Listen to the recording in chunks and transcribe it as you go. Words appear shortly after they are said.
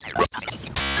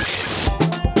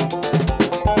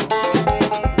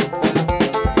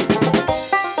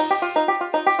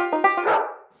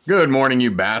Good morning,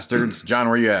 you bastards. John,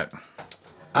 where you at?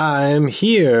 I'm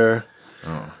here.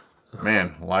 Oh,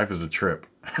 man, life is a trip.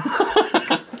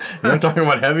 You're not talking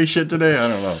about heavy shit today? I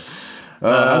don't know.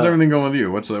 How's everything going with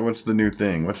you? What's the new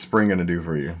thing? What's spring going to do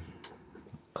for you?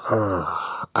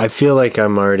 I feel like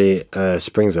I'm already,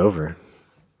 spring's over.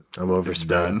 I'm over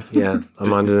spring. Done? Yeah,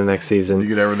 I'm on to the next season. You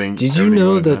get everything. Did you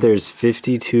know that there's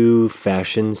 52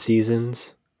 fashion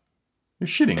seasons You're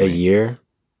shitting a me. year?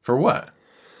 For what?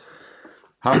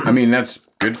 I mean, that's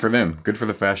good for them. Good for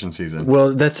the fashion season.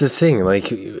 Well, that's the thing.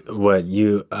 Like,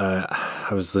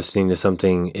 I was listening to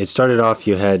something. It started off,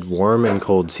 you had warm and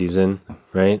cold season,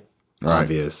 right?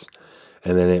 Obvious.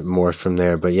 And then it morphed from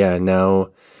there. But yeah,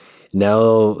 now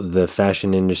the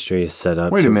fashion industry is set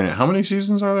up. Wait a minute. How many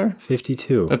seasons are there?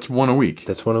 52. That's one a week.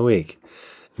 That's one a week.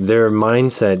 Their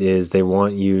mindset is they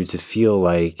want you to feel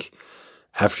like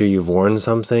after you've worn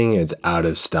something, it's out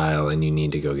of style and you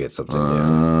need to go get something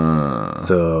new.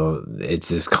 So it's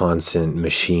this constant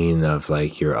machine of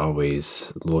like you're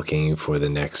always looking for the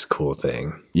next cool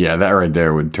thing. Yeah, that right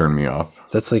there would turn me off.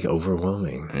 That's like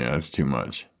overwhelming. Yeah, that's too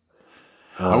much.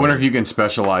 I wonder if you can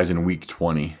specialize in week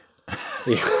 20.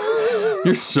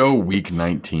 You're so week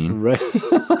 19. Right.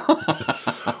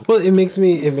 Well, it makes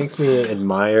me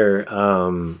admire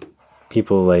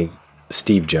people like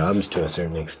Steve Jobs to a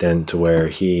certain extent, to where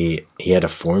he had a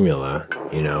formula,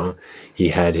 you know. He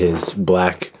had his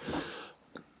black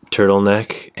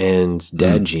turtleneck and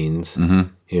dad jeans,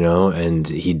 you know, and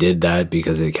he did that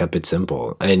because it kept it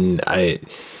simple. And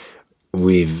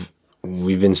we've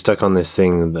been stuck on this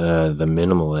thing, the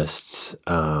minimalists.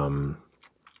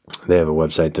 They have a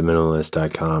website,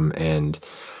 theminimalist.com, and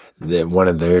one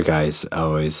of their guys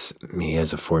he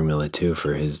has a formula too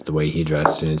for the way he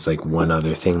dressed, and it's like one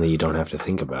other thing that you don't have to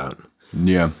think about.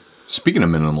 Yeah. Speaking of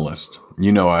minimalist,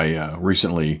 you know, I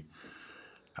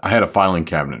had a filing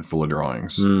cabinet full of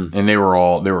drawings, and they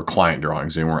were client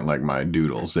drawings. They weren't like my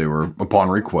doodles. They were upon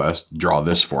request, draw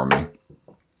this for me.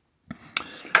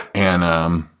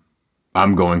 And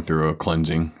I'm going through a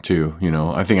cleansing too, you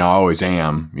know. I think I always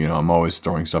am, you know. I'm always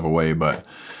throwing stuff away, but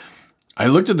I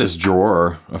looked at this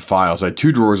drawer of files. I had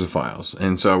 2 drawers of files.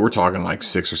 And so we're talking like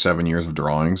 6 or 7 years of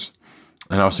drawings.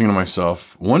 And I was thinking to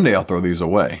myself, one day I'll throw these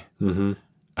away. Mm-hmm.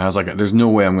 I was like, there's no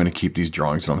way I'm going to keep these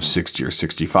drawings until I'm 60 or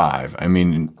 65. I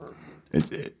mean,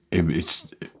 it's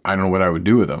I don't know what I would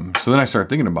do with them. So then I started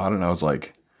thinking about it, and I was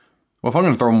like, well, if I'm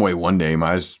going to throw them away one day,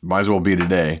 might as well be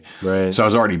today. Right. So I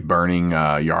was already burning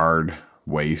yard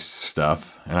waste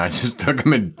stuff, and I just took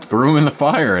them and threw them in the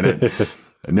fire, and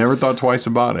I never thought twice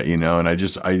about it, you know. And I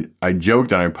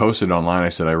joked and I posted online. I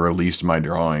said I released my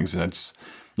drawings, and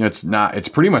it's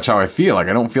pretty much how I feel. Like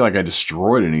I don't feel like I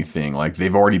destroyed anything. Like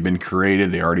they've already been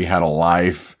created. They already had a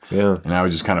life. Yeah. And I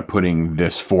was just kind of putting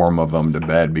this form of them to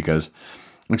bed, because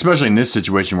especially in this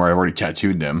situation where I've already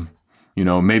tattooed them, you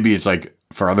know, maybe it's like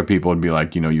for other people it'd be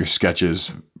like, you know, your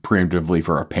sketches preemptively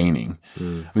for a painting. I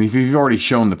mean, if you've already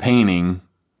shown the painting,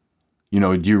 you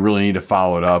know, do you really need to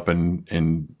follow it up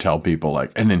and tell people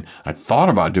like, and then I thought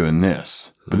about doing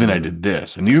this, but then I did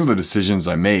this. And these are the decisions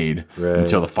I made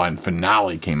until the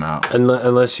finale came out.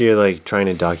 Unless you're like trying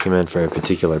to document for a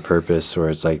particular purpose, or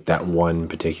it's like that one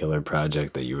particular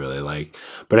project that you really like.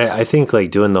 But I think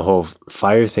like doing the whole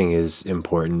fire thing is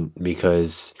important,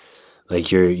 because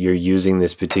like you're using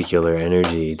this particular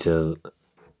energy to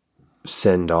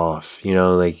send off, you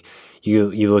know, like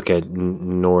you look at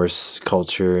Norse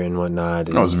culture and whatnot.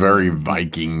 And it's very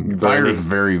Viking. Fire is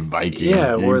very Viking.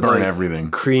 Yeah, you burn like everything.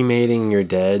 Cremating your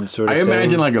dead, sort of thing. I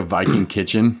imagine like a Viking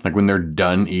kitchen. Like when they're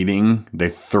done eating, they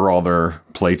throw all their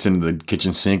plates into the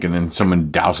kitchen sink, and then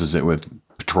someone douses it with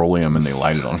petroleum and they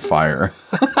light it on fire.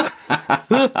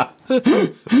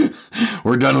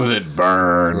 We're done with it.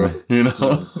 Burn. You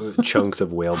know, chunks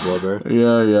of whale blubber.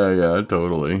 Yeah,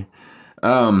 totally.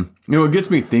 You know, it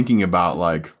gets me thinking about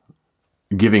like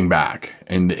giving back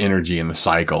and the energy and the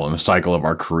cycle of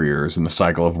our careers and the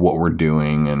cycle of what we're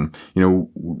doing. And, you know,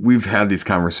 we've had these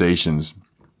conversations.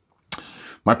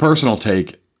 My personal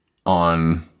take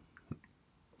on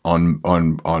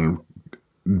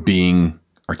being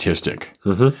artistic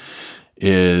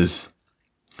is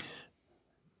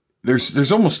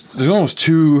there's almost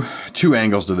two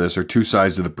angles to this, or two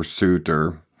sides to the pursuit,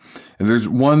 and there's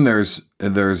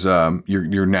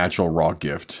your natural raw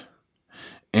gift.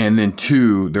 And then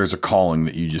 2, there's a calling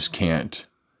that you just can't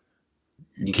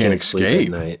escape.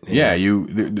 At night. Yeah,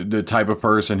 the type of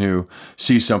person who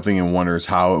sees something and wonders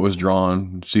how it was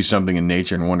drawn, sees something in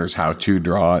nature and wonders how to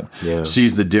draw it,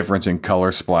 sees the difference in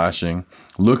color splashing,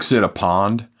 looks at a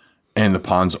pond and the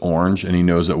pond's orange, and he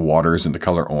knows that water isn't the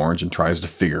color orange, and tries to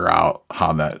figure out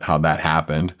how that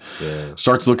happened. Yeah.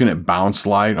 Starts looking at bounce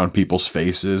light on people's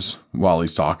faces while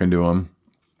he's talking to them.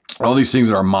 All these things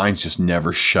that our minds just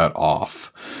never shut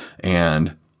off.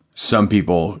 And some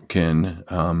people can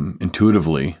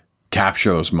intuitively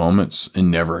capture those moments and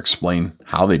never explain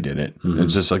how they did it. Mm-hmm.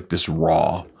 It's just like this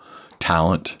raw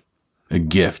talent, a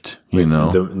gift, you know.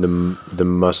 The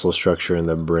muscle structure and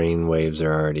the brain waves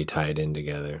are already tied in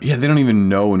together. Yeah, they don't even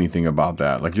know anything about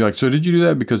that. Like, you're like, so did you do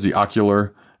that because the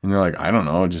ocular? And they're like, I don't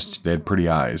know, just they had pretty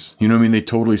eyes. You know what I mean? They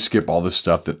totally skip all this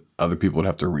stuff that other people would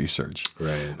have to research.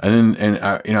 Right. And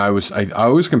I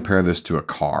always compare this to a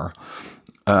car.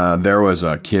 There was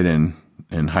a kid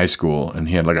in high school, and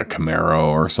he had like a Camaro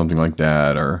or something like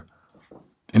that,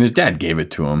 and his dad gave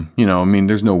it to him. You know, I mean,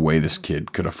 there's no way this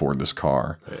kid could afford this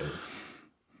car. Right.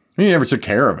 He never took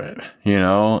care of it, you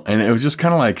know, and it was just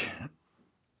kind of like,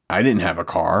 I didn't have a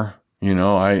car. You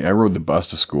know, I rode the bus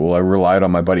to school. I relied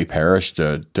on my buddy Parrish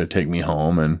to take me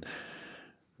home, and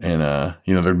you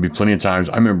know, there'd be plenty of times.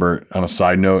 I remember, on a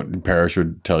side note, Parrish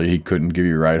would tell you he couldn't give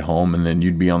you a ride home, and then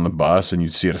you'd be on the bus and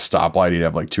you'd see at a stoplight he'd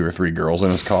have like 2 or 3 girls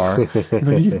in his car.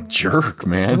 You jerk,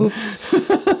 man.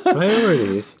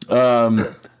 Priorities.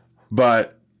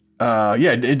 But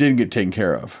yeah, it didn't get taken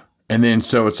care of, and then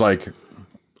so it's like,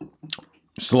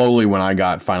 slowly when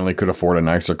I finally could afford a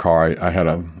nicer car,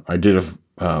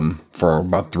 for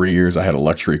about 3 years I had a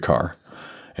luxury car,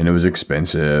 and it was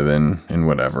expensive and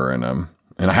whatever, and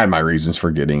I had my reasons for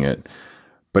getting it,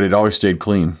 but it always stayed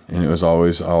clean, and it was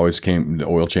always came. The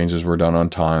oil changes were done on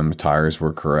time, the tires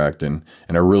were correct, and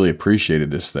I really appreciated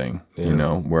this thing. Yeah. You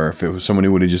know, where if it was somebody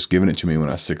would have just given it to me when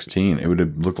I was 16, it would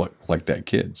have looked like that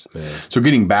kid's. Yeah. So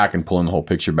getting back and pulling the whole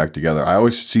picture back together, I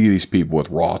always see these people with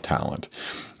raw talent.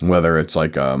 Whether it's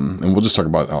like, and we'll just talk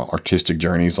about artistic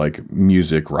journeys like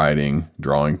music, writing,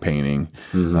 drawing, painting,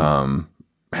 mm-hmm.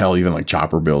 Hell, even like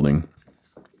chopper building.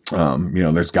 You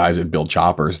know, there's guys that build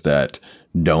choppers that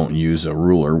don't use a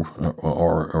ruler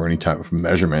or any type of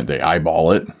measurement. They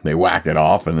eyeball it, they whack it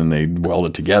off, and then they weld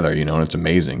it together, you know, and it's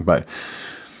amazing. But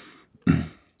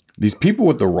these people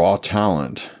with the raw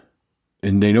talent,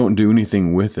 and they don't do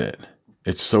anything with it.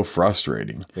 It's so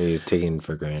frustrating. It's taken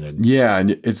for granted. Yeah,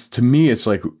 and to me, it's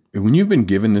like, when you've been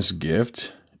given this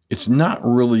gift, it's not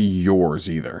really yours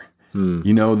either.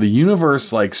 You know, the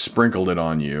universe like sprinkled it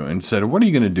on you and said, what are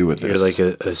you going to do with this? You're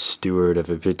like a steward of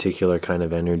a particular kind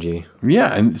of energy.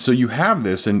 Yeah, and so you have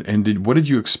this, and what did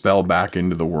you expel back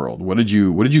into the world? What did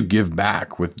you give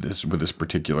back with this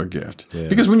particular gift? Yeah.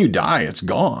 Because when you die, it's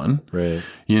gone. Right.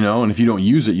 You know, and if you don't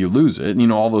use it, you lose it. And, you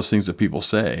know, all those things that people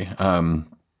say. I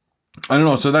don't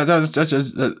know. So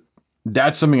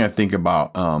that's something I think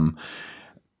about. And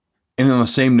on the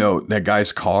same note, that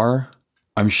guy's car,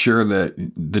 I'm sure that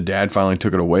the dad finally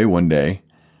took it away one day,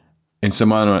 and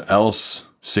someone else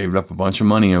saved up a bunch of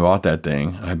money and bought that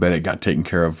thing. I bet it got taken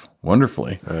care of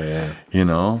wonderfully. Oh yeah. You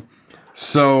know,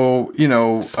 so, you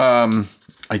know,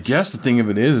 I guess the thing of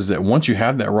it is that once you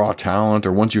have that raw talent,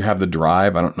 or once you have the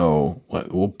drive, I don't know,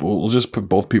 we'll just put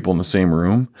both people in the same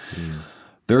room.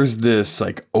 There's this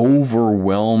like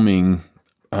overwhelming,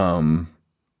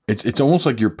 it's almost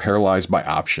like you're paralyzed by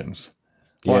options.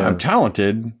 Well, yeah. I'm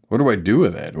talented. What do I do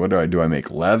with it? What do I make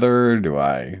leather? Do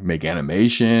I make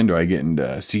animation? Do I get into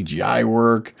CGI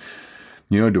work?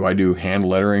 You know, do I do hand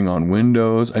lettering on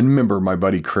windows? I remember my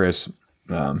buddy Chris,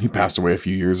 he passed away a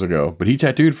few years ago, but he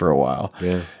tattooed for a while.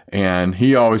 Yeah. And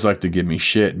he always liked to give me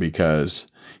shit because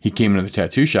he came into the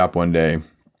tattoo shop one day,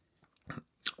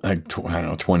 like, I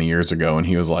don't know, 20 years ago, and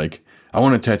he was like, I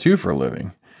want to tattoo for a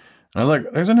living. I was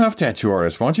like, there's enough tattoo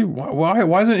artists. Why don't you,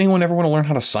 why doesn't anyone ever want to learn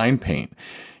how to sign paint?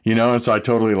 You know? And so I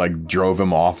totally like drove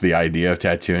him off the idea of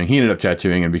tattooing. He ended up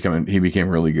tattooing and he became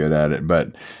really good at it.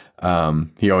 But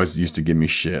he always used to give me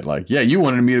shit like, yeah, you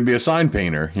wanted me to be a sign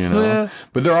painter, you know? Yeah.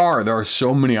 But there are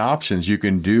so many options you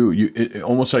can do. It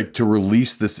almost like to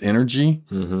release this energy,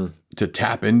 to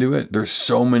tap into it. There's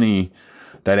so many,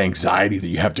 that anxiety that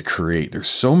you have to create. There's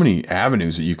so many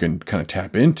avenues that you can kind of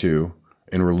tap into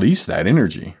and release that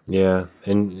energy. Yeah.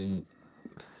 And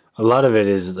a lot of it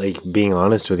is like being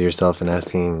honest with yourself and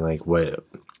asking like, what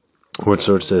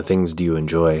sorts of things do you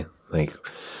enjoy? Like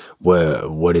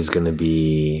what is going to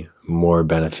be more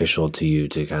beneficial to you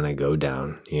to kind of go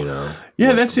down, you know?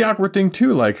 Yeah. That's the awkward thing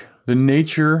too. Like the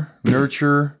nature,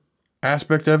 nurture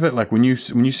aspect of it. Like when you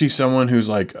see someone who's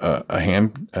like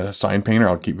a sign painter,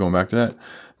 I'll keep going back to that.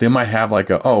 They might have like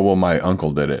my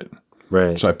uncle did it.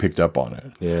 Right. So I picked up on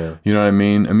it. Yeah. You know what I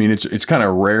mean? I mean, it's kind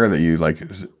of rare that you like,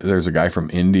 there's a guy from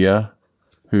India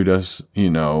who does, you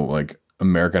know, like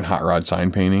American hot rod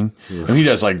sign painting. And he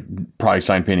does like probably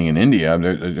sign painting in India.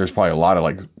 There's probably a lot of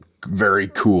like very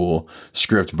cool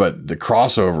script, but the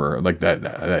crossover, like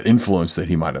that influence that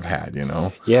he might have had, you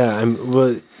know? Yeah,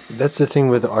 well, that's the thing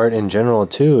with art in general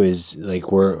too, is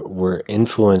like we're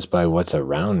influenced by what's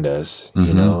around us,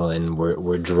 you know, and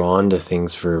we're drawn to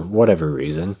things for whatever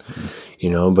reason, you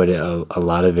know, but a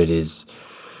lot of it is,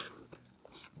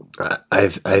 I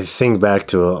think back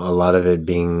to a lot of it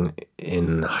being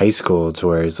in high school, to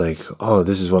where it's like, oh,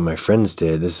 this is what my friends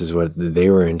did, this is what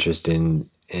they were interested in,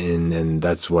 and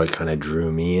that's what kind of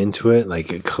drew me into it.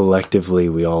 Like collectively,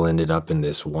 we all ended up in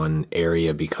this one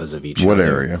area because of each other. What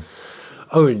area?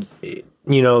 Oh,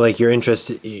 you know, like you're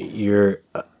influenced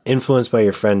by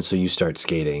your friends, so you start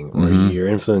skating, or you're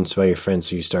influenced by your friends,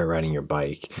 so you start riding your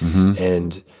bike,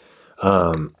 and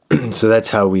so that's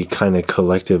how we kind of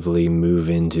collectively move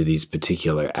into these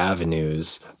particular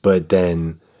avenues. But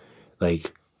then,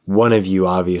 like, one of you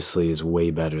obviously is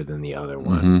way better than the other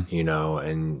one, you know,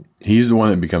 and he's the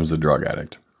one that becomes the drug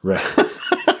addict. right.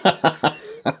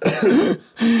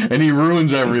 And he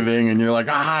ruins everything, and you're like,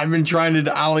 I've been trying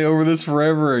to ollie over this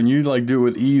forever, and you like do it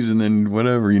with ease, and then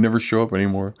whatever, you never show up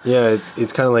anymore. Yeah,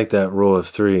 it's kind of like that rule of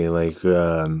three. Like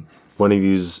one of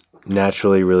you's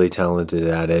naturally really talented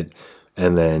at it,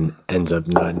 and then ends up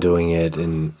not doing it,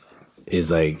 and is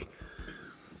like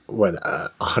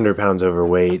 100 pounds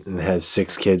overweight and has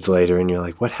 6 kids later, and you're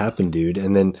like, what happened, dude?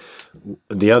 And then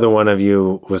the other one of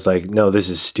you was like, no, this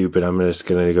is stupid, I'm just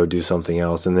gonna go do something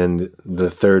else. And then the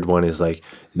third one is like,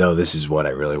 no, this is what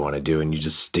I really want to do, and you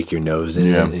just stick your nose in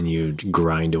it and you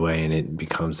grind away, and it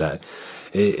becomes that.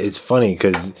 It's funny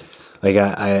because like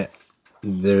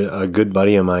there a good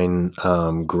buddy of mine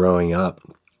growing up,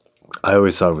 I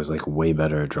always thought was like way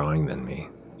better at drawing than me.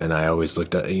 And I always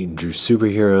looked at, he drew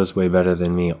superheroes way better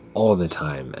than me all the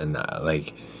time. And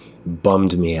like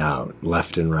bummed me out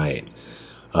left and right.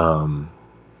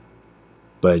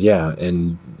 But yeah,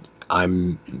 and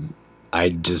I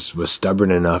just was stubborn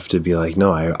enough to be like,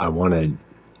 no, I want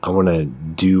to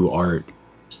do art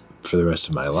for the rest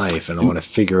of my life. And I want to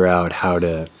figure out how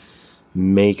to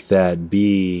make that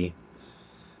be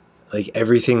like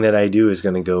everything that I do is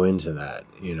going to go into that,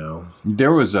 you know?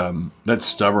 There was that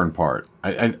stubborn part.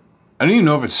 I don't even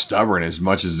know if it's stubborn as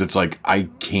much as it's like I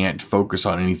can't focus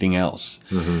on anything else.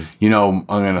 You know,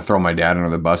 I'm going to throw my dad under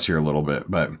the bus here a little bit,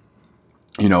 but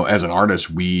you know, as an artist,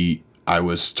 I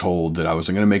was told that I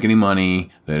wasn't going to make any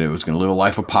money, that it was going to live a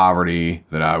life of poverty,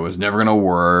 that I was never going to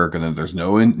work, and that there's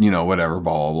no, you know, whatever,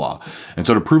 blah, blah, blah. And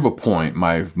so to prove a point,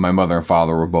 my mother and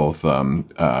father were both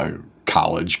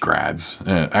college grads.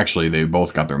 Actually, they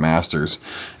both got their masters,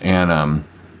 and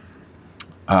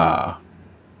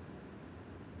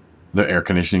the air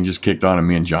conditioning just kicked on, and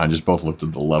me and John just both looked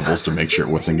at the levels to make sure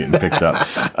it wasn't getting picked up.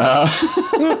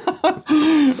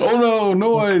 Oh no,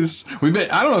 noise! I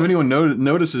don't know if anyone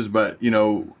notices, but you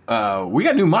know, we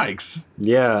got new mics.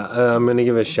 Yeah, I'm gonna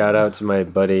give a shout out to my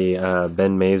buddy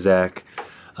Ben Mazak.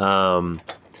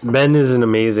 Ben is an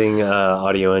amazing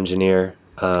audio engineer.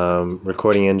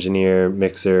 Recording engineer,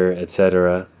 mixer,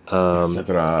 etc.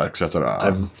 Etc.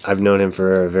 I've known him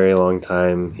for a very long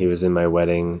time. He was in my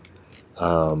wedding.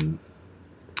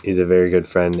 He's a very good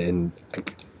friend, and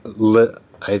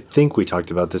I think we talked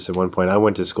about this at one point. I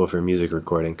went to school for music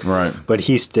recording, right? But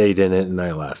he stayed in it, and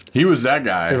I left. He was that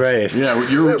guy, right? Yeah,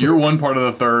 you're one part of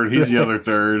the third. He's the other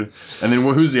third, and then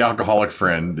who's the alcoholic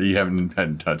friend that you haven't had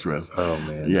in touch with? Oh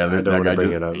man, yeah, I don't want to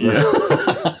bring it up.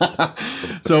 Yeah.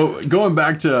 So going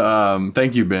back to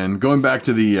thank you, Ben. Going back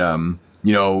to the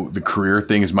you know, the career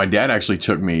thing is my dad actually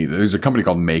took me. There's a company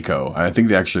called Mako. I think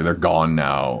they're gone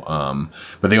now.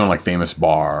 But they own like Famous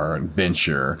Bar and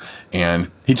Venture.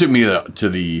 And he took me to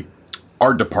the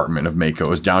art department of Mako. It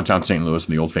was downtown St. Louis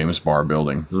in the old Famous Bar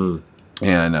building.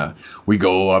 And we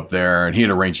go up there, and he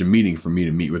had arranged a meeting for me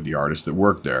to meet with the artists that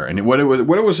worked there. And what it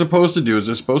was supposed to do is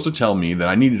it's supposed to tell me that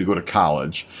I needed to go to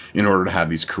college in order to have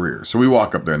these careers. So we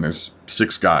walk up there, and there's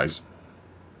 6 guys.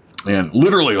 And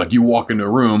literally, like, you walk into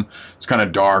a room, it's kind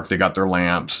of dark, they got their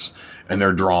lamps, and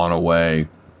they're drawing away.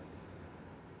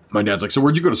 My dad's like, so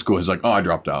where'd you go to school? He's like, oh, I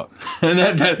dropped out. And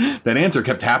that answer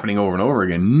kept happening over and over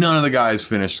again. None of the guys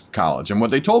finished college. And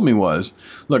what they told me was,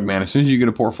 look, man, as soon as you get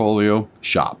a portfolio,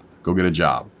 shop. Go get a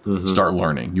job. Start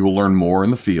learning. You will learn more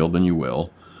in the field than you will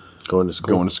going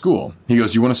to school. He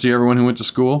goes, you want to see everyone who went to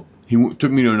school? He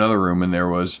took me to another room, and there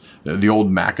was the old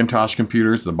Macintosh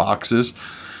computers, the boxes.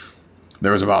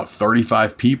 There was about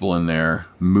 35 people in there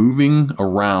moving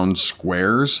around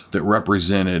squares that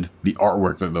represented the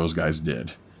artwork that those guys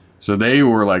did. So they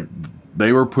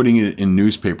were putting it in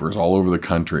newspapers all over the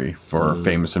country for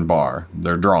Famous and Bar,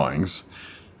 their drawings.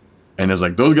 And it's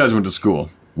like, those guys went to school.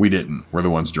 We didn't. We're the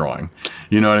ones drawing.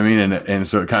 You know what I mean? And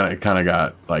so it kind of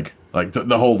got like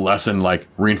the whole lesson like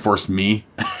reinforced me.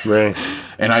 Right.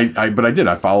 And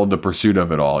I followed the pursuit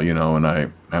of it all, you know, and I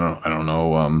don't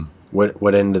know.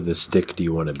 What end of the stick do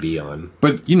you want to be on?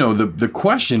 But, you know, the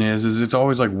question is it's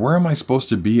always like, where am I supposed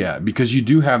to be at? Because you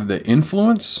do have the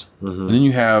influence, and then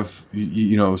you have,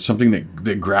 you know, something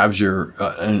that grabs your,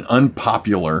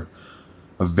 a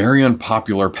very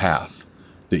unpopular path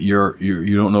that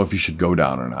you don't know if you should go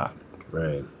down or not.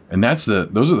 Right. And those are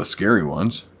the scary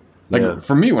ones. Like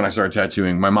for me, when I started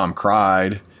tattooing, my mom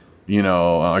cried, you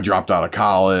know, I dropped out of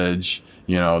college.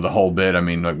 You know, the whole bit. I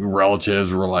mean, like,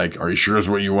 relatives were like, "Are you sure it's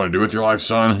what you want to do with your life,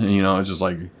 son?" And, you know, it's just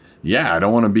like, yeah, I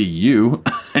don't want to be you.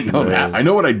 I know that. I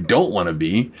know what I don't want to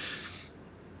be.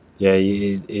 Yeah,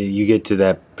 you get to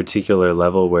that particular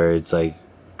level where it's like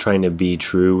trying to be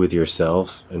true with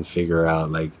yourself and figure out,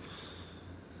 like,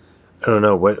 I don't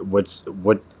know,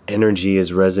 what energy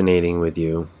is resonating with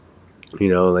you. You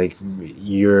know, like,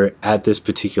 you're at this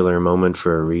particular moment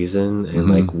for a reason, and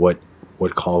like what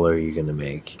call are you going to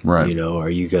make? Right. You know, are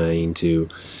you going to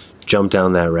jump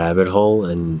down that rabbit hole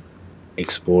and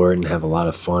explore it and have a lot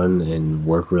of fun and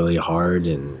work really hard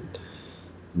and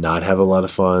not have a lot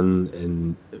of fun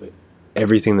and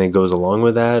everything that goes along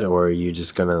with that? Or are you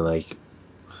just going to like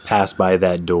pass by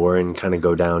that door and kind of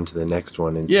go down to the next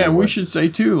one? And we should say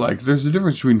too, like, there's a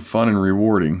difference between fun and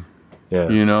rewarding. Yeah.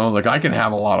 You know, like, I can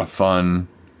have a lot of fun,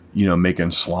 you know, making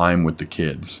slime with the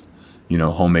kids, you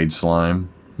know, homemade slime.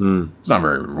 It's not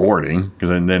very rewarding, because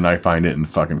then I find it in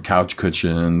fucking couch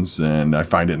cushions, and I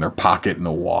find it in their pocket in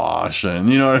the wash,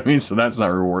 and you know what I mean? So that's not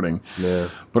rewarding. Yeah.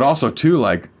 But also too,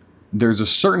 like, there's a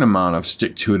certain amount of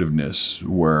stick-to-itiveness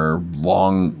where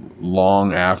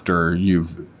long after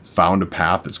you've found a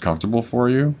path that's comfortable for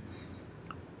you,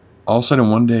 all of a sudden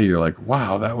one day you're like,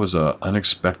 wow, that was a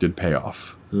unexpected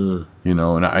payoff. You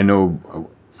know, and I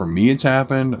know for me it's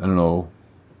happened. I don't know.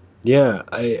 Yeah,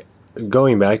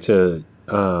 going back to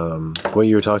what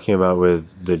you were talking about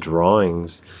with the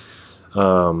drawings,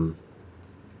 I've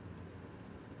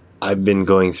been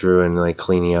going through and like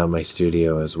cleaning out my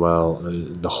studio as well,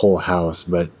 the whole house,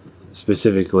 but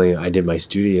specifically I did my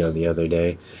studio the other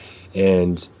day,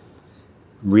 and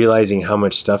realizing how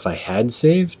much stuff I had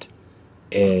saved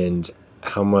and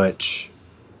how much,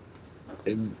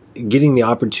 getting the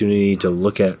opportunity to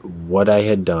look at what I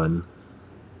had done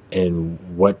and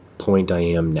what point I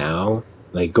am now.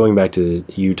 Like, going back to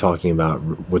you talking about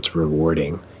what's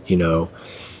rewarding, you know,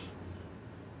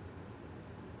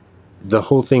 the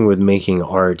whole thing with making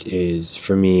art is,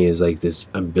 for me, is like this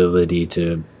ability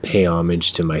to pay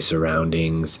homage to my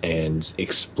surroundings and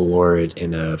explore it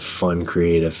in a fun,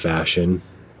 creative fashion.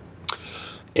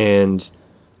 And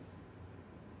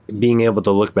being able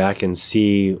to look back and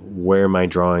see where my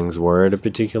drawings were at a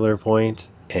particular point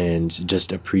and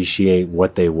just appreciate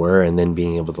what they were, and then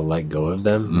being able to let go of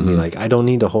them. I mean, like, I don't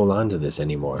need to hold on to this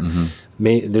anymore.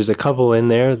 There's a couple in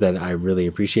there that I really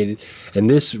appreciated, and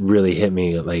this really hit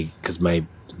me, like, because my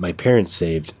parents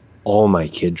saved all my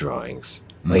kid drawings.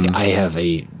 Like, I have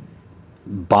a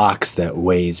box that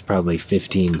weighs probably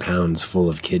 15 pounds full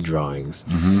of kid drawings,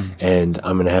 and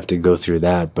I'm gonna have to go through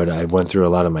that. But I went through a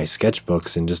lot of my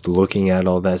sketchbooks, and just looking at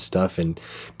all that stuff and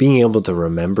being able to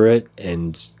remember it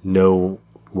and know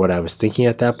what I was thinking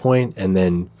at that point, and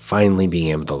then finally being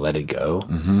able to let it go,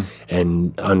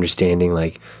 and understanding,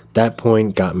 like, that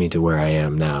point got me to where I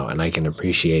am now, and I can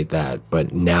appreciate that.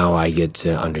 But now I get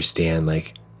to understand,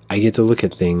 like, I get to look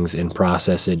at things and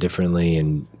process it differently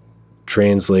and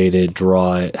translate it,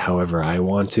 draw it however I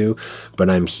want to, but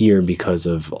I'm here because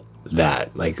of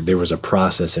that. Like, there was a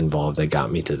process involved that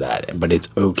got me to that, but it's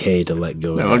okay to let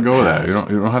go of that. Let go of that.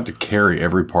 You don't have to carry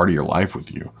every part of your life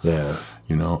with you. Yeah.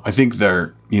 You know, I think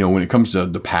when it comes to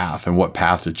the path and what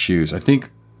path to choose, I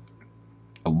think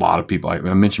a lot of people, I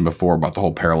mentioned before about the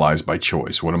whole paralyzed by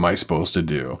choice. What am I supposed to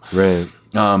do? Right.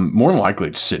 More than likely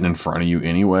it's sitting in front of you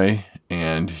anyway,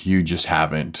 and you just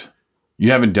haven't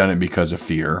done it because of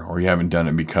fear, or you haven't done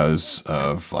it because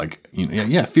of, like,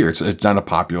 fear. It's not a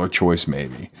popular choice,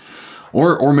 maybe.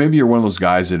 Or maybe you're one of those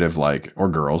guys that have, like, or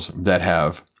girls that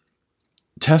have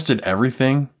tested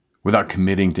everything without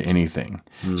committing to anything.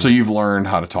 So you've learned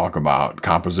how to talk about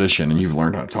composition, and you've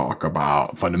learned how to talk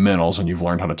about fundamentals, and you've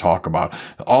learned how to talk about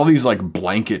all these, like,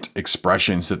 blanket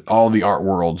expressions that all the art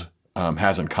world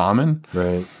has in common.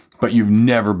 Right. But you've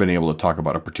never been able to talk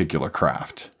about a particular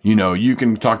craft. You know, you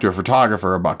can talk to a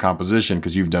photographer about composition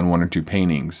because you've done one or two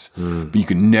paintings, but you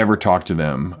can never talk to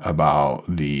them about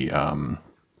the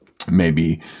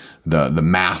maybe the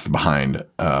math behind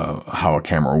how a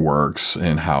camera works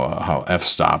and how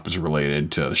f-stop is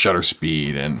related to shutter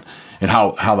speed and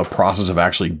how the process of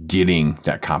actually getting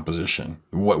that composition,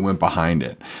 what went behind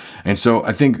it. And so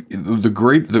I think the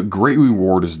great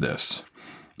reward is this,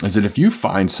 is that if you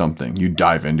find something, you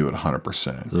dive into it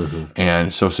 100%.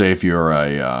 And so say if you're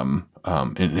an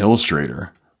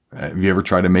illustrator, have you ever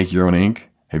tried to make your own ink?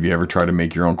 Have you ever tried to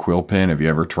make your own quill pen? Have you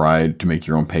ever tried to make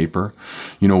your own paper?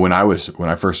 You know, when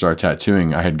I first started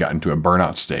tattooing, I had gotten to a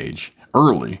burnout stage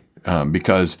early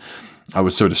because I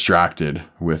was so distracted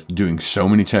with doing so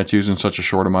many tattoos in such a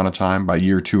short amount of time. By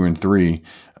year 2 and 3,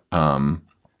 I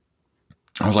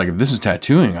was like, if this is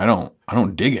tattooing, I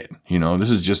don't dig it. You know, this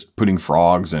is just putting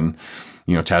frogs and,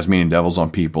 you know, Tasmanian devils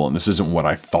on people, and this isn't what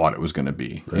I thought it was going to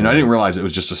be. Right. You know, I didn't realize it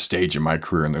was just a stage in my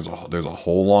career, and there's a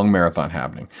whole long marathon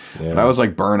happening. Yeah. But I was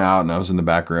like burnt out, and I was in the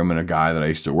back room, and a guy that I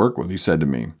used to work with, he said to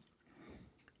me,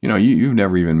 you know, you've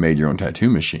never even made your own tattoo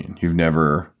machine. You've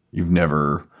never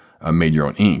made your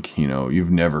own ink. You know,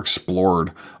 you've never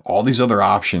explored all these other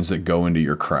options that go into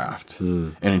your craft.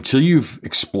 And until you've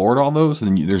explored all those,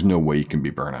 then there's no way you can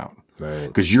be burnt out. Right.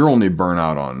 Because you're only burnt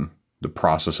out on the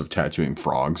process of tattooing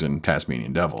frogs and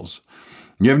Tasmanian devils.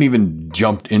 You haven't even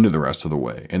jumped into the rest of the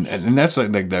way. And that's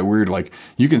like that weird, like,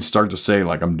 you can start to say,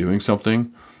 like, I'm doing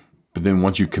something, but then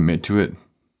once you commit to it,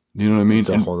 you know what I mean? It's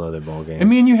a whole other ballgame. And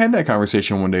me and you had that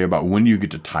conversation one day about when do you get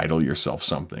to title yourself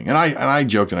something. And I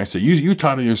joked and I said, you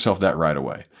title yourself that right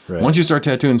away. Right. Once you start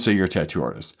tattooing, say you're a tattoo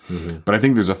artist. But I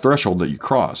think there's a threshold that you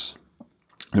cross.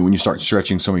 And when you start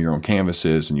stretching some of your own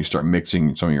canvases and you start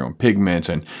mixing some of your own pigments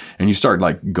and you start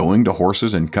like going to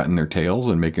horses and cutting their tails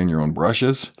and making your own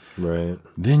brushes, right?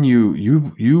 Then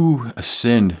you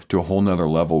ascend to a whole nother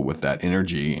level with that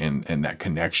energy and that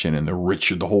connection and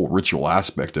the whole ritual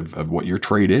aspect of what your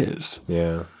trade is.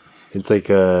 Yeah. It's like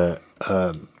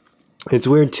it's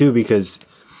weird too, because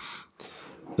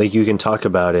like you can talk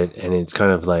about it and it's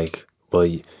kind of like, well,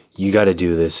 you got to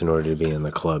do this in order to be in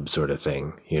the club sort of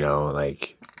thing, you know,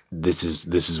 like this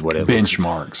is what it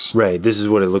benchmarks. Right. This is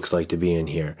what it looks like to be in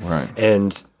here. Right.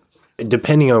 And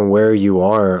depending on where you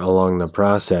are along the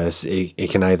process, it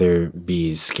can either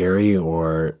be scary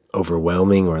or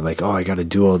overwhelming or like, oh, I got to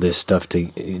do all this stuff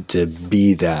to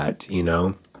be that, you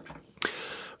know,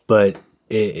 but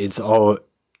it's all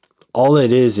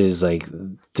it is like,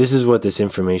 this is what this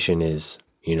information is,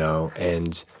 you know,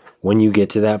 and when you get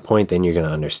to that point, then you're going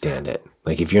to understand it.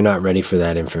 Like if you're not ready for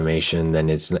that information, then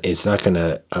it's not going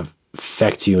to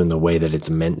affect you in the way that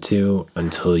it's meant to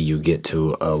until you get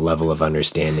to a level of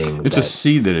understanding. It's a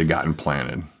seed that had gotten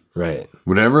planted. Right.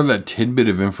 Whatever that tidbit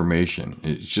of information,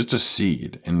 it's just a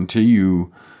seed. And until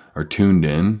you are tuned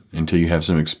in, until you have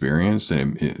some experience,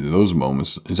 and those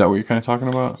moments, is that what you're kind of talking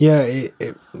about? Yeah.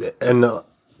 And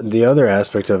the other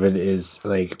aspect of it is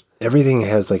like, everything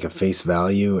has like a face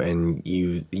value, and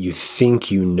you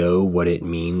think you know what it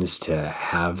means to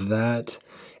have that,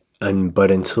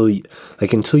 but until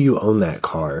you own that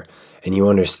car and you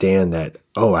understand that,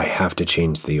 oh, I have to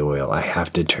change the oil, I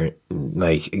have to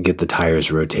get the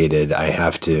tires rotated, I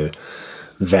have to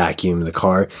vacuum the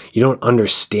car. You don't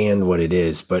understand what it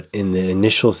is, but in the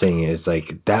initial thing is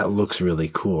like, that looks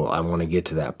really cool, I want to get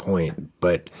to that point.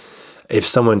 But if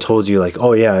someone told you like,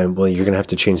 oh yeah, well, you're going to have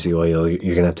to change the oil, you're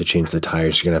going to have to change the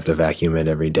tires, you're going to have to vacuum it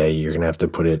every day, you're going to have to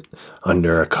put it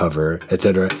under a cover,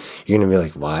 etc., you're going to be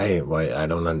like, why? I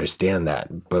don't understand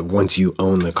that. But once you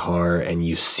own the car and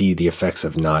you see the effects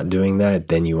of not doing that,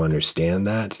 then you understand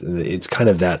that. It's kind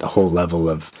of that whole level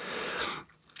of,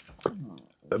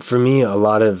 for me, a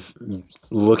lot of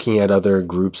looking at other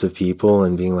groups of people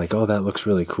and being like, oh, that looks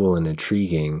really cool and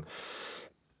intriguing.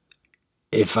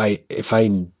 If I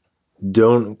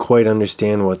don't quite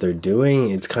understand what they're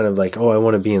doing, it's kind of like, oh, I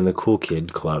want to be in the cool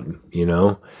kid club, you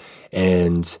know?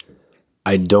 And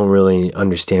I don't really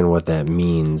understand what that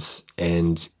means,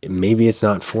 and maybe it's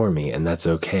not for me, and that's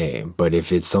okay. But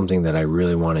if it's something that I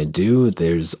really want to do,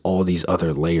 there's all these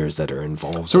other layers that are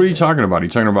involved. So what are you talking about? Are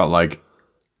you talking about like,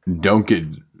 don't get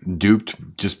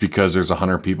duped just because there's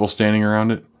 100 people standing around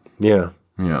it? Yeah.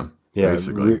 Yeah. Yeah.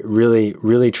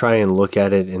 Really try and look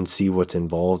at it and see what's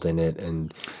involved in it.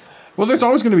 And well, there's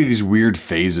always going to be these weird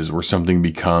phases where something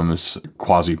becomes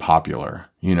quasi-popular.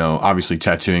 You know, obviously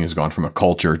tattooing has gone from a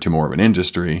culture to more of an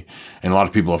industry, and a lot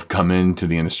of people have come into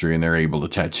the industry and they're able to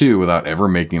tattoo without ever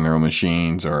making their own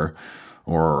machines or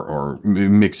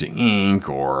mixing ink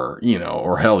or, you know,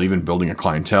 or hell, even building a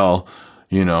clientele,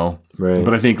 you know. Right.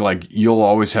 But I think like you'll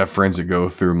always have friends that go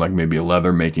through like maybe a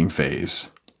leather making phase,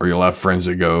 or you'll have friends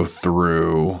that go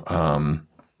through,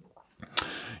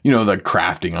 the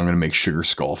crafting, I'm going to make Sugar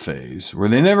Skull phase, where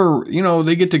they never,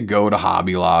 they get to go to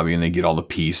Hobby Lobby and they get all the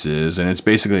pieces, and it's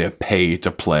basically a pay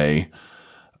to play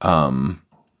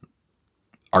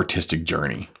artistic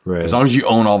journey. Right. As long as you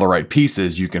own all the right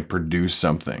pieces, you can produce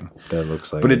something that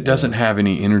looks like but it doesn't have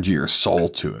any energy or soul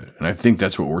to it. And I think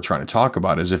that's what we're trying to talk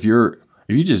about is if you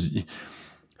just,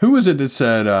 who was it that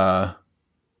said, I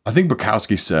think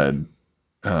Bukowski said,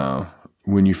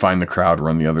 when you find the crowd,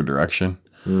 run the other direction.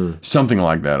 Something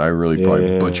like that. I really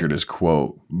probably butchered his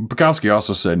quote. Bukowski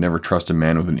also said, never trust a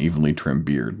man with an evenly trimmed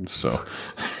beard. So,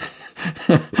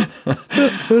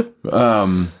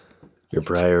 your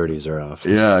priorities are off.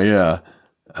 Yeah.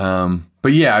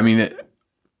 But yeah, I mean,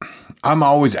 I'm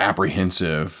always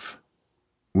apprehensive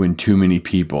when too many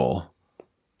people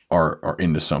are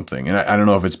into something. And I don't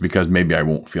know if it's because maybe I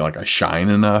won't feel like I shine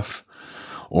enough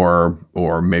or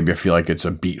maybe I feel like it's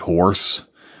a beat horse,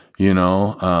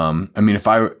 I mean,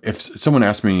 if someone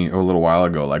asked me a little while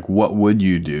ago, like, what would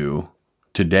you do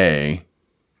today,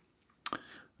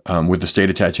 with the state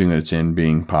of tattooing that it's in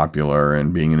being popular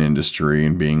and being an industry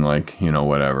and being like,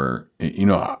 whatever,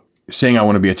 saying I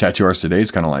want to be a tattoo artist today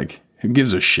is kind of like, who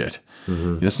gives a shit?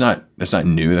 Mm-hmm. That's not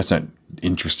new. That's not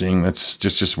interesting. That's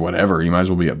just whatever. You might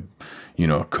as well be a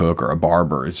cook or a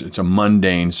barber. It's a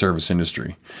mundane service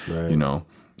industry, right.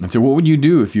 And so what would you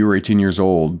do if you were 18 years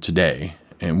old today?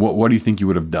 And what do you think you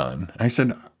would have done? I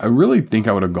said, I really think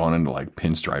I would have gone into like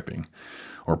pinstriping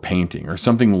or painting or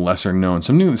something lesser known,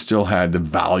 something that still had the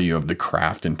value of the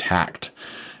craft intact,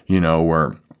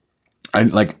 where I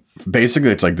like, basically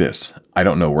it's like this. I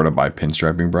don't know where to buy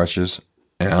pinstriping brushes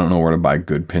and I don't know where to buy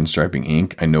good pinstriping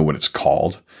ink. I know what it's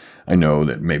called. I know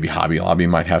that maybe Hobby Lobby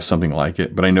might have something like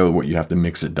it, but I know what you have to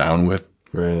mix it down with.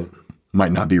 Right.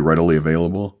 Might not be readily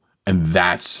available. And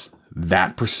that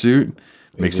pursuit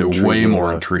makes it way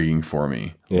more intriguing for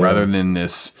me rather than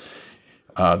this.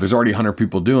 There's already 100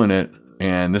 people doing it.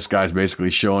 And this guy's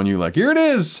basically showing you like, here it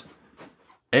is.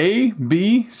 A,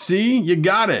 B, C, you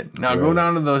got it. Now go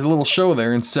down to the little show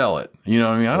there and sell it. You know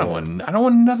what I mean? I don't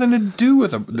want nothing to do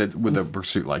with a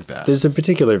pursuit like that. There's a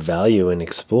particular value in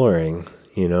exploring,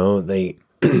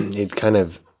 it kind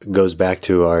of goes back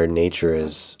to our nature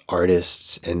as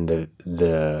artists and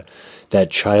that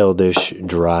childish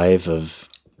drive of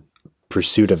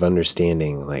pursuit of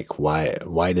understanding, like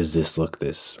why does this look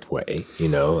this way?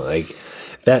 Like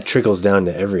that trickles down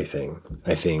to everything,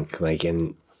 I think. Like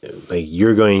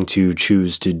you're going to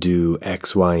choose to do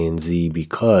X, Y, and Z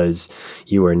because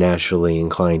you are naturally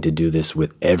inclined to do this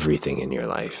with everything in your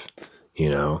life,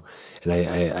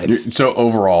 And so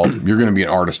overall, you're going to be an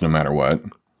artist no matter what.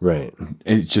 Right.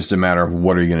 It's just a matter of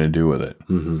what are you going to do with it.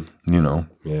 Mm-hmm.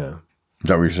 Yeah. Is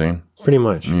that what you're saying? Pretty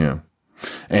much. Yeah.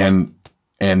 And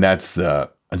that's I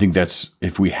think that's,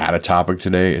 if we had a topic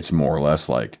today, it's more or less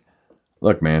like,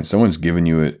 look, man, someone's giving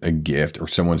you a gift or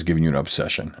someone's giving you an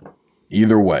obsession.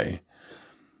 Either way,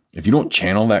 if you don't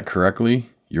channel that correctly,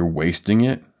 you're wasting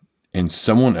it. And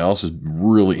someone else is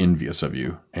really envious of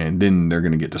you. And then they're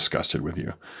going to get disgusted with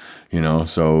you.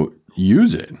 So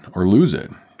use it or lose it.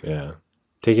 Yeah.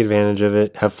 Take advantage of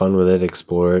it. Have fun with it.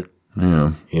 Explore it.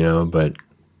 Yeah. But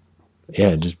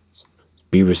yeah, just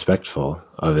be respectful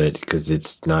of it because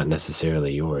it's not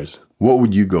necessarily yours. What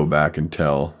would you go back and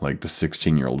tell like the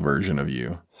 16-year-old version of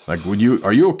you? Like, are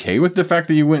you okay with the fact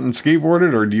that you went and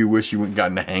skateboarded, or do you wish you went and got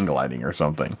into hang gliding or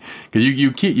something? Because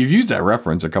you've used that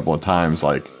reference a couple of times,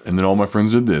 like, and then all my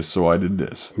friends did this, so I did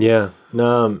this. Yeah.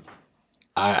 No,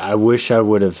 I wish I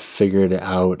would have figured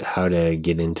out how to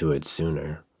get into it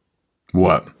sooner.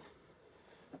 What?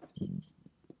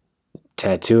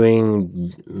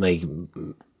 Tattooing, like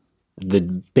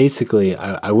basically,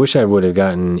 I wish I would have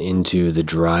gotten into the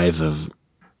drive of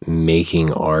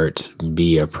making art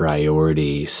be a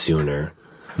priority sooner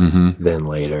than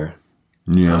later.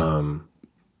 Yeah.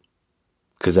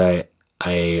 Because I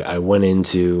went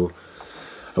into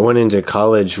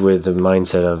college with the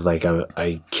mindset of like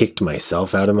I kicked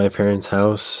myself out of my parents'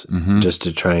 house just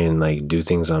to try and like do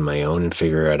things on my own and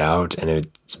figure it out, and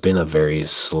it's been a very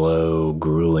slow,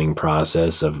 grueling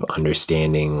process of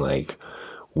understanding like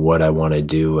what I want to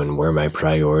do and where my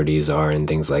priorities are and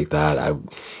things like that.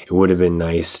 It would have been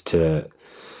nice to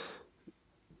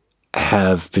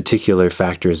have particular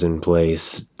factors in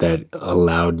place that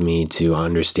allowed me to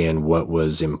understand what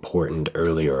was important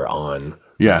earlier on.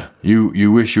 Yeah,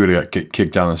 you wish you would have got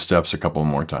kicked down the steps a couple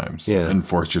more times and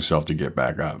forced yourself to get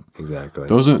back up. Exactly.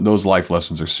 Those life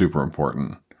lessons are super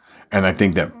important. And I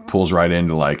think that pulls right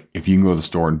into like, if you can go to the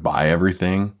store and buy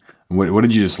everything, what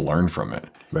did you just learn from it?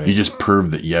 Right. You just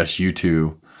proved that, yes, you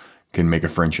too can make a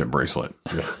friendship bracelet.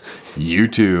 You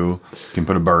two can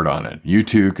put a bird on it. You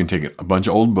two can take a bunch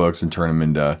of old books and turn them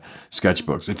into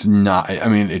sketchbooks. It's not, I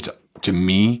mean, it's, to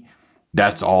me,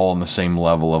 that's all on the same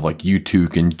level of like you two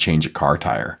can change a car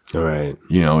tire. All right.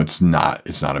 You know,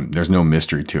 there's no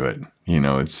mystery to it. You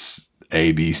know, it's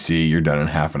A, B, C, you're done in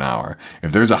half an hour.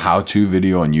 If there's a how-to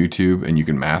video on YouTube and you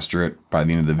can master it by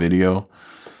the end of the video,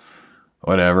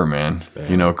 whatever, man.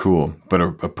 You know, cool. But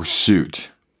a pursuit,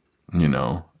 you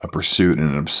know, a pursuit and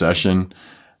an obsession,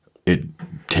 it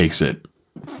takes it,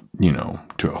 you know,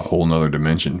 to a whole nother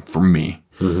dimension for me,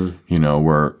 you know,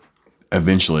 where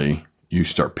eventually you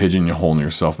start pigeonholing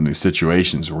yourself in these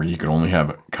situations where you can only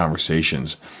have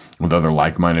conversations with other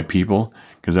like-minded people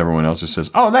because everyone else just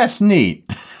says, oh, that's neat.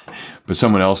 But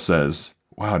someone else says,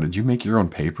 wow, did you make your own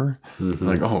paper?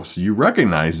 Like, oh, so you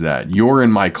recognize that. You're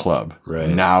in my club. Right.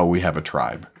 Now we have a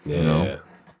tribe. Yeah. You know?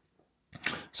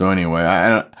 So anyway,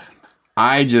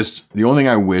 I just, the only thing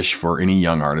I wish for any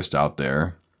young artist out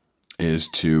there is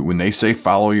to, when they say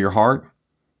follow your heart,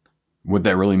 what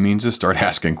that really means is start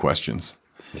asking questions.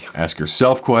 Yeah. Ask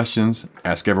yourself questions.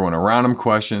 Ask everyone around them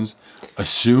questions.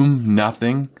 Assume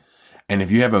nothing. And if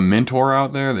you have a mentor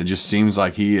out there that just seems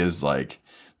like he is like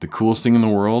the coolest thing in the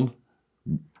world,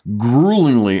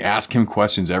 gruelingly ask him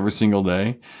questions every single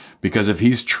day. Because if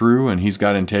he's true and he's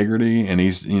got integrity and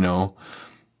he's, you know,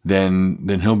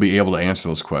 then he'll be able to answer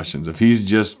those questions. If he's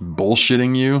just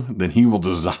bullshitting you, then he will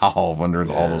dissolve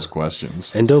under all those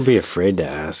questions. And don't be afraid to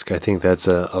ask. I think that's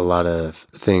a lot of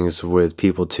things with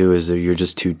people too, is that you're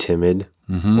just too timid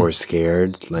or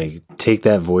scared. Like, take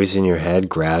that voice in your head,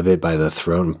 grab it by the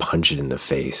throat and punch it in the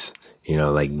face. You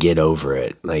know, like, get over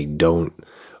it. Like, don't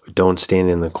stand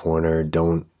in the corner.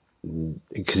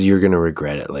 Because you're going to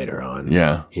regret it later on.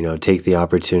 Yeah. You know, take the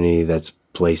opportunity that's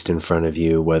placed in front of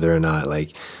you, whether or not,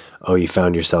 like, oh, you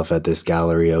found yourself at this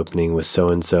gallery opening with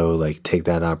so-and-so, like, take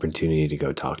that opportunity to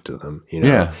go talk to them, you know?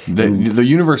 Yeah. The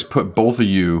universe put both of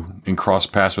you in cross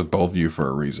paths with both of you for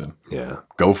a reason. Yeah.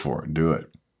 Go for it. Do it.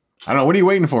 I don't know. What are you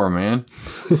waiting for, man?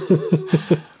 All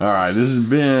right. This has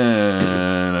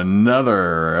been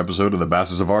another episode of the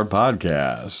Bastards of Art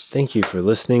podcast. Thank you for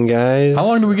listening, guys. How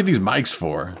long do we get these mics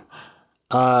for?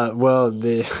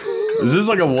 Is this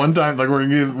like a one-time, like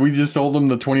we just told them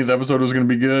the 20th episode was going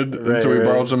to be good, and so we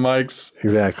borrowed some mics?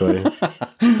 Exactly.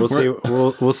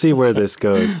 We'll see where this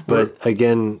goes. But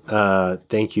again,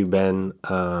 thank you, Ben.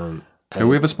 Hey,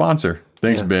 we have a sponsor.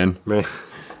 Thanks, Ben. Right.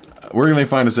 Where can they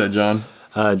find us at, John?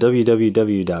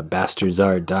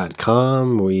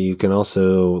 www.bastardsart.com, where you can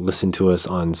also listen to us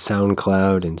on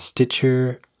SoundCloud and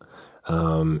Stitcher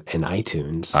and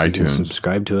iTunes. You can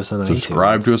subscribe to us on iTunes.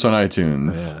 Subscribe to us on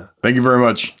iTunes. Yeah. Thank you very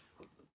much.